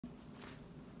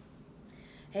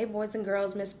Hey boys and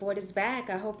girls, Miss Boyd is back.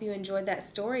 I hope you enjoyed that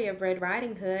story of Red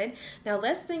Riding Hood. Now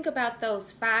let's think about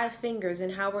those 5 fingers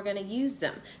and how we're going to use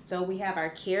them. So we have our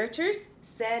characters,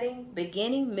 setting,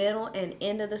 beginning, middle, and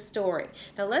end of the story.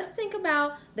 Now let's think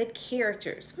about the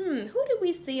characters. Who do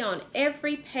we see on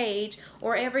every page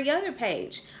or every other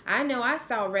page? I know I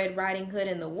saw Red Riding Hood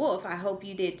and the Wolf. I hope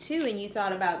you did too, and you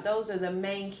thought about those are the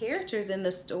main characters in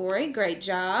the story. Great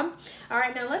job. All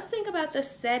right, now let's think about the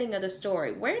setting of the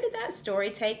story. Where did that story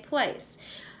take place?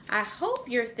 I hope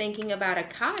you're thinking about a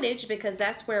cottage because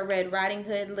that's where Red Riding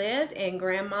Hood lived and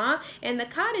Grandma, and the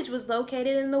cottage was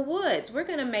located in the woods. We're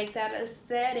going to make that a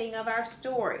setting of our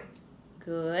story.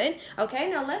 Good. Okay,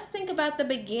 now let's think about the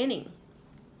beginning.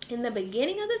 In the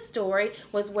beginning of the story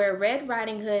was where Red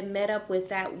Riding Hood met up with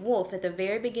that wolf at the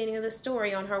very beginning of the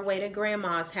story on her way to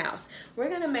Grandma's house. We're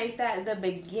going to make that the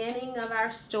beginning of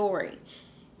our story.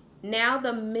 Now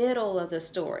the middle of the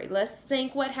story. Let's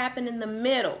think what happened in the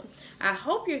middle. I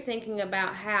hope you're thinking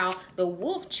about how the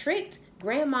wolf tricked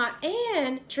Grandma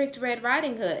and tricked Red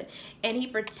Riding Hood, and he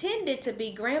pretended to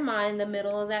be Grandma in the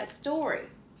middle of that story.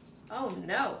 Oh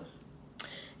no.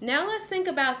 Now let's think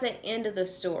about the end of the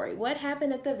story. What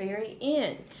happened at the very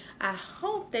end? I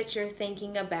hope that you're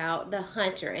thinking about the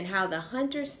hunter and how the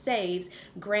hunter saves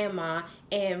Grandma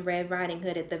and Red Riding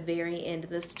Hood at the very end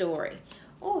of the story.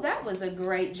 Oh, that was a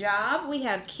great job. We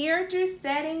have characters,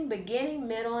 setting, beginning,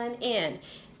 middle, and end.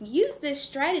 Use this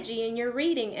strategy in your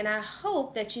reading, and I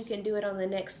hope that you can do it on the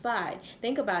next slide.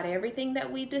 Think about everything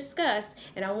that we discussed,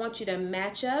 and I want you to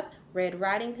match up Red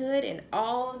Riding Hood and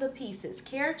all of the pieces.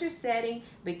 Character, setting,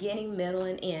 beginning, middle,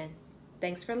 and end.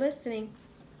 Thanks for listening.